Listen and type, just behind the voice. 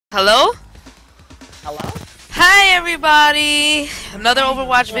Hello? Hello? Hi everybody! Another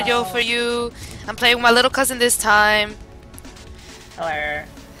Overwatch video for you. I'm playing with my little cousin this time. Hello.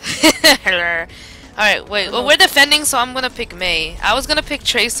 Hello. Alright, wait. Well, we're defending, so I'm gonna pick Mei. I was gonna pick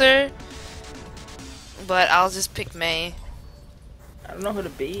Tracer, but I'll just pick Mei. I don't know who to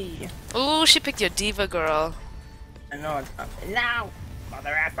be. Ooh, she picked your diva girl. I know it's no!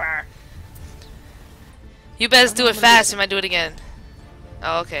 Mother effer! You best do it fast, you might do it again.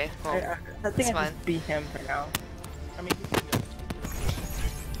 Oh, okay. Well, I think I fine. just beat him for now. I mean,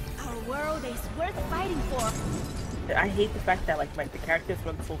 our world is worth fighting for. I hate the fact that like the characters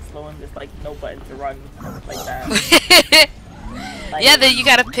run so slow and there's like no button to run like that. Like, yeah, then you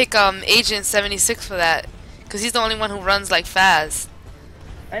gotta pick Agent 76 for that, cause he's the only one who runs like fast.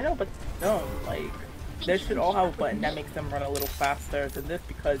 I know, but no, like they should all have a button that makes them run a little faster than this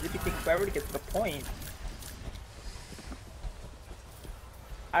because if you take forever to get to the point.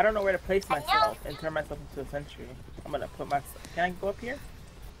 I don't know where to place myself and turn myself into a sentry. I'm gonna put myself. Can I go up here?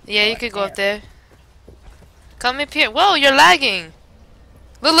 Yeah, you could go up there. Come up here. Whoa, you're lagging.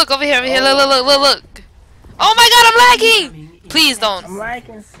 Look, over here, look. Oh my god, I'm lagging! Please don't. I'm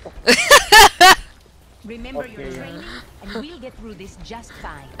lagging. Remember your training, and we'll get through this just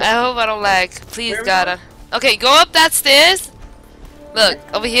fine. I hope I don't lag. Please, God. Okay, go up that stairs. Look,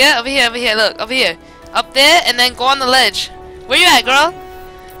 over here, look, over here. Up there, and then go on the ledge. Where you at, girl?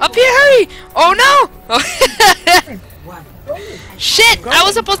 Up here, hurry! Oh no! Shit! I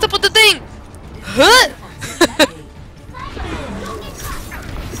was supposed to put the thing! Huh?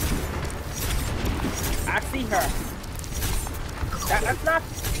 I see her. That's not.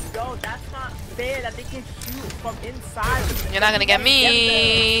 Yo, that's not fair that they can shoot from inside. You're not gonna get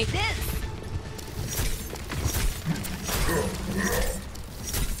me.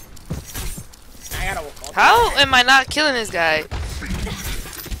 I gotta walk off. How am I not killing this guy?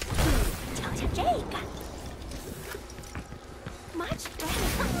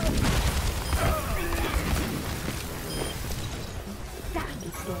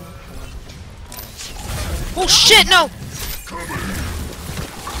 Oh shit, no!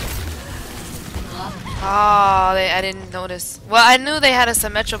 Oh, I didn't notice. Well, I knew they had a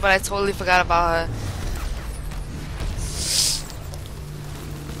Symmetra, but I totally forgot about her.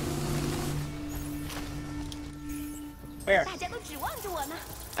 Where?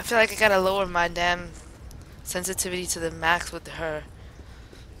 I feel like I gotta lower my damn sensitivity to the max with her.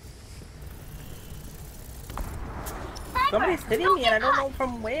 Somebody's hitting me and I don't know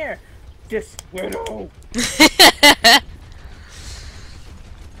from where. Just Widow. She's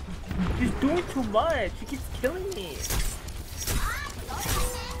doing too much. She keeps killing me.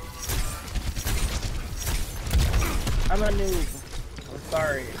 I'm a noob. I'm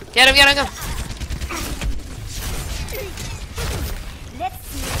sorry. Get him, get him. Let's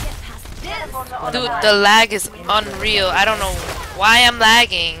see you get past this. Dude, the lag is unreal. I don't know why I'm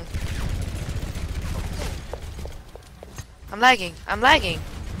lagging. I'm lagging.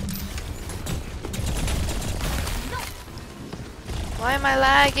 Why am I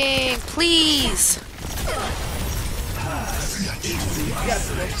lagging? Please!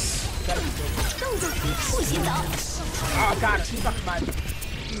 Oh, got it. Suck my...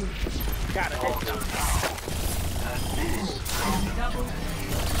 Got it.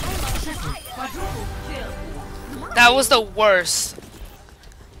 That was the worst.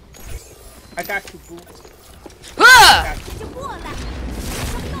 I got you, boo. Ah!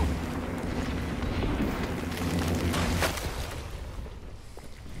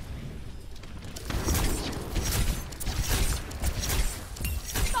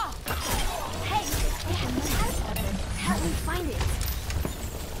 Help me find it.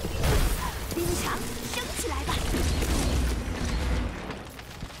 冰墙升起来吧。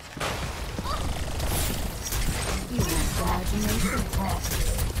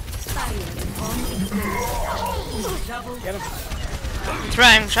Get him.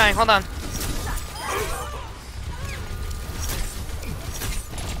 I'm trying, hold on.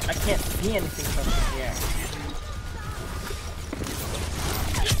 I can't see anything from here.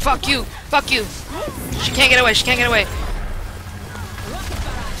 Fuck you! She can't get away,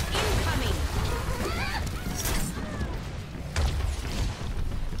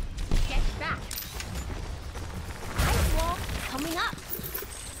 Get back. Ice wall coming up.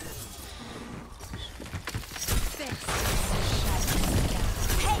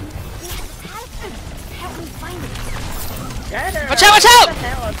 Hey, we have a talisman. Help me find it. Get her. Watch out! What the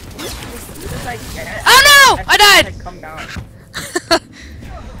hell? This is like, Oh no! I died! Like, come down.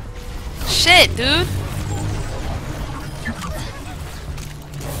 Shit, dude.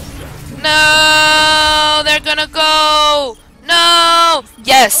 No, they're gonna go. No,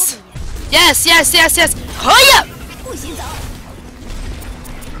 Yes. Yes, yes, yes, yes. Hurry up! 不许走！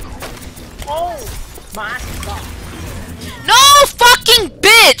 Oh my god. No fucking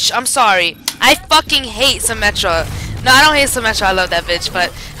bitch! I'm sorry. I fucking hate Symmetra. No, I don't hate Symmetra. I love that bitch,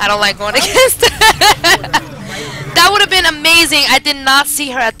 but I don't like going against her. That would have been amazing. I did not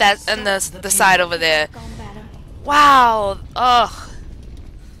see her at that on the side over there. Wow. Ugh.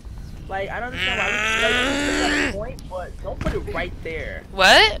 Like, I don't understand why we put that point, but don't put it right there.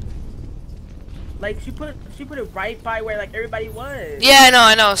 What? Like, she put it right by where like everybody was. Yeah,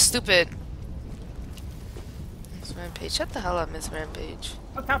 I know. Stupid. Miss Rampage. Shut the hell up, Miss Rampage.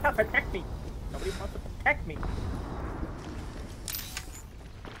 Oh, Pop, protect me. Nobody wants to protect me.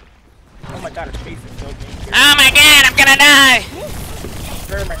 Oh my god, her face is so dangerous. Oh my god, I'm gonna die!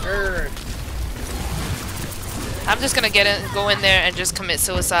 My god. I'm just gonna go in there and just commit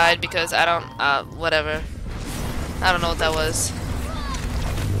suicide because I don't, whatever. I don't know what that was.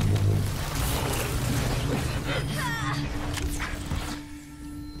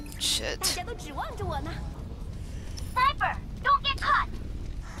 Shit. 大家都指望着我呢。Sniper, don't get caught.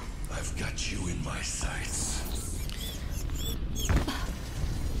 I've got you in my sights.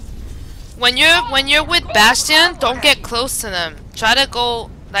 When you're with Bastion, don't get close to them. Try to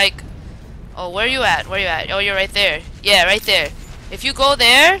go like, oh, where are you at? Where are you at? Oh, you're right there. Yeah, right there. If you go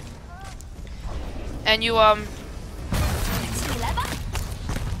there, and you 起来吧。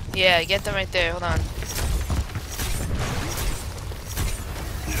 yeah, get them right there. Hold on.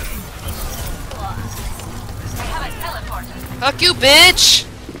 Fuck you, bitch!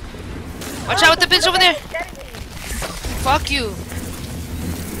 Watch out with the bitch over there. Fuck you.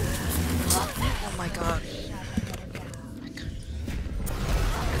 Oh my god.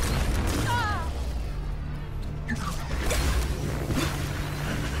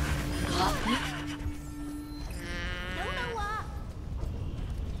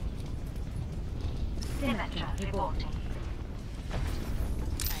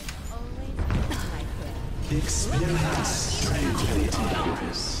 Experience tranquility.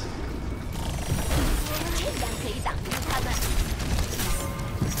 这样可以挡住他们。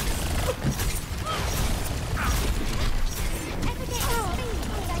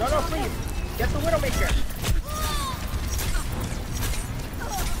 No, please. Get the Widowmaker.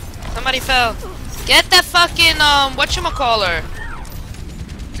 Somebody fell. Get that fucking whatchamacallit.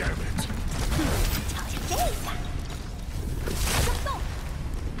 Damn it.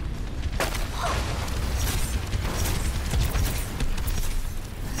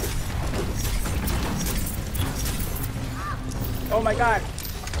 Oh my god.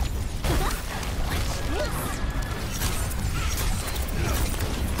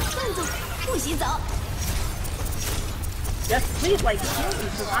 Yes, please, like, kill me,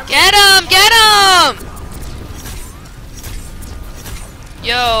 'cause I'm- Get him! Get him!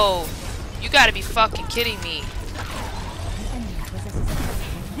 Yo, you gotta be fucking kidding me.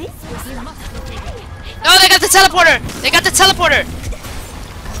 No, they got the teleporter! They got the teleporter!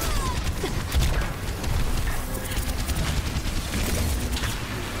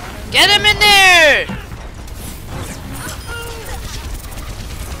 Get him in there!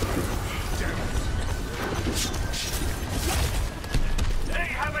 They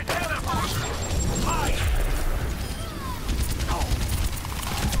have a teleport. Hi.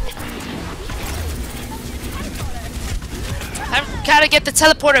 I've gotta get the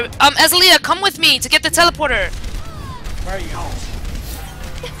teleporter. Azalea, come with me to get the teleporter. Where are you?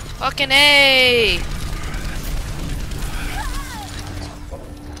 Fucking A.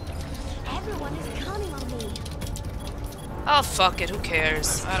 Everyone is counting on me. Oh, fuck it. Who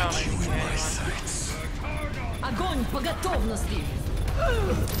cares? I don't even care anymore. Огонь по готовности!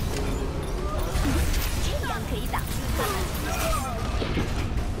 这样可以挡住他们。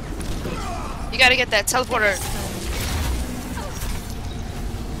 You gotta get that teleporter.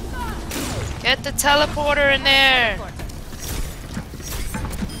 Get the teleporter in there.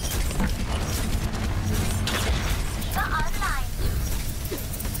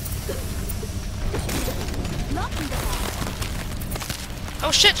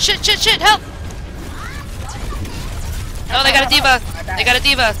 Oh shit, help! No, they got a diva. They got a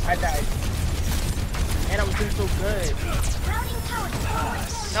diva. I died. And I was doing so good.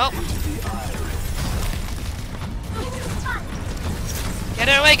 Nope. Get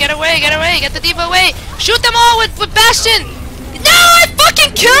her away, get her away, get her away, get the diva away! Shoot them all with Bastion! No, I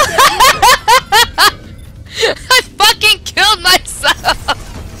fucking killed I fucking killed myself!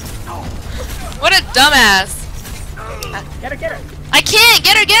 What a dumbass. Get her. I can't!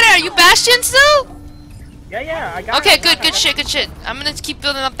 Get her! Are you Bastion still? Yeah, I got Okay, her. good shit. I'm gonna keep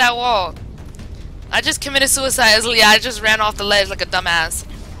building up that wall. I just committed suicide, Leah. I just ran off the ledge like a dumbass.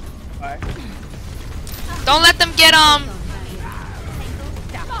 Alright. Don't let them get I'm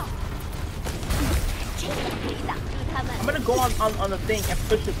gonna go on the thing and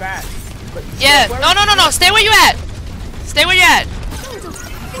push it back. But Yeah. No. Stay where you at. Stay where you at.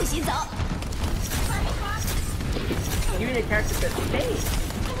 不许走。 Even the character says stay.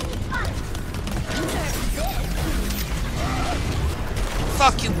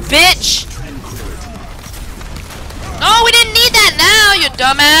 Fuck you, bitch. No, we didn't need that now, you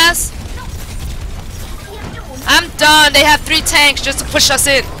dumbass. I'm done. They have 3 tanks just to push us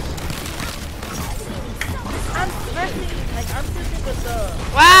in. I'm stressing. Like I'm pushing with the.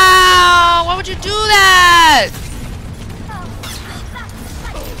 Wow. Why would you do that?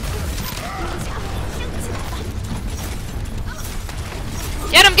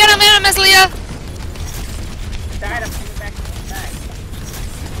 Get him, Miss Leah. Died. I'm coming back.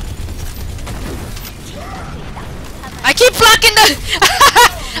 I keep blocking the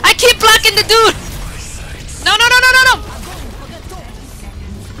I keep blocking the dude. No.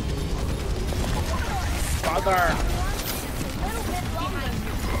 Father.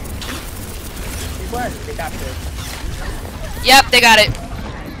 What? They got this. Yep, they got it.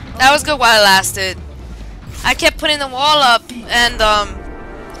 That was good while it lasted. I kept putting the wall up and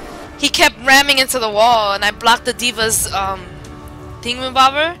he kept ramming into the wall and I blocked the diva's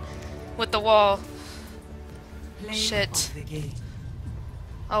thingamabobber with the wall. Shit.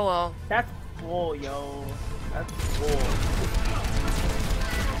 Oh well. That's bull, yo. That's bull.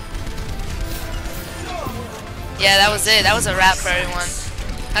 Yeah, that was it. That was a wrap for everyone.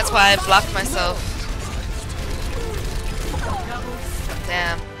 That's why I blocked myself.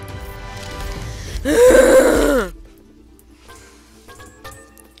 Damn.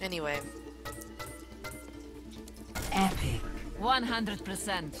 Anyway. Epic.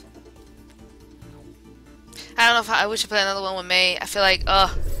 100%. I don't know if I wish I played another one with Mei. I feel like, I'm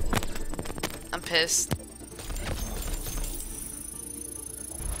pissed.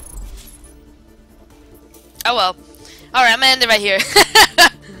 Oh well. Alright, I'm gonna end it right here.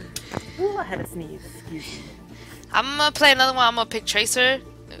 Ooh, I had a sneeze. Excuse me. I'm gonna play another one. I'm gonna pick Tracer.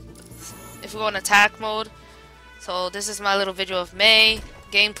 If we go in attack mode. So this is my little video of Mei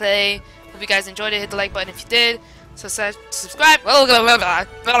gameplay. Hope you guys enjoyed it. Hit the like button if you did. Subscribe. Subscribe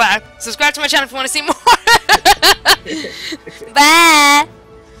to my channel if you want to see more. Bye.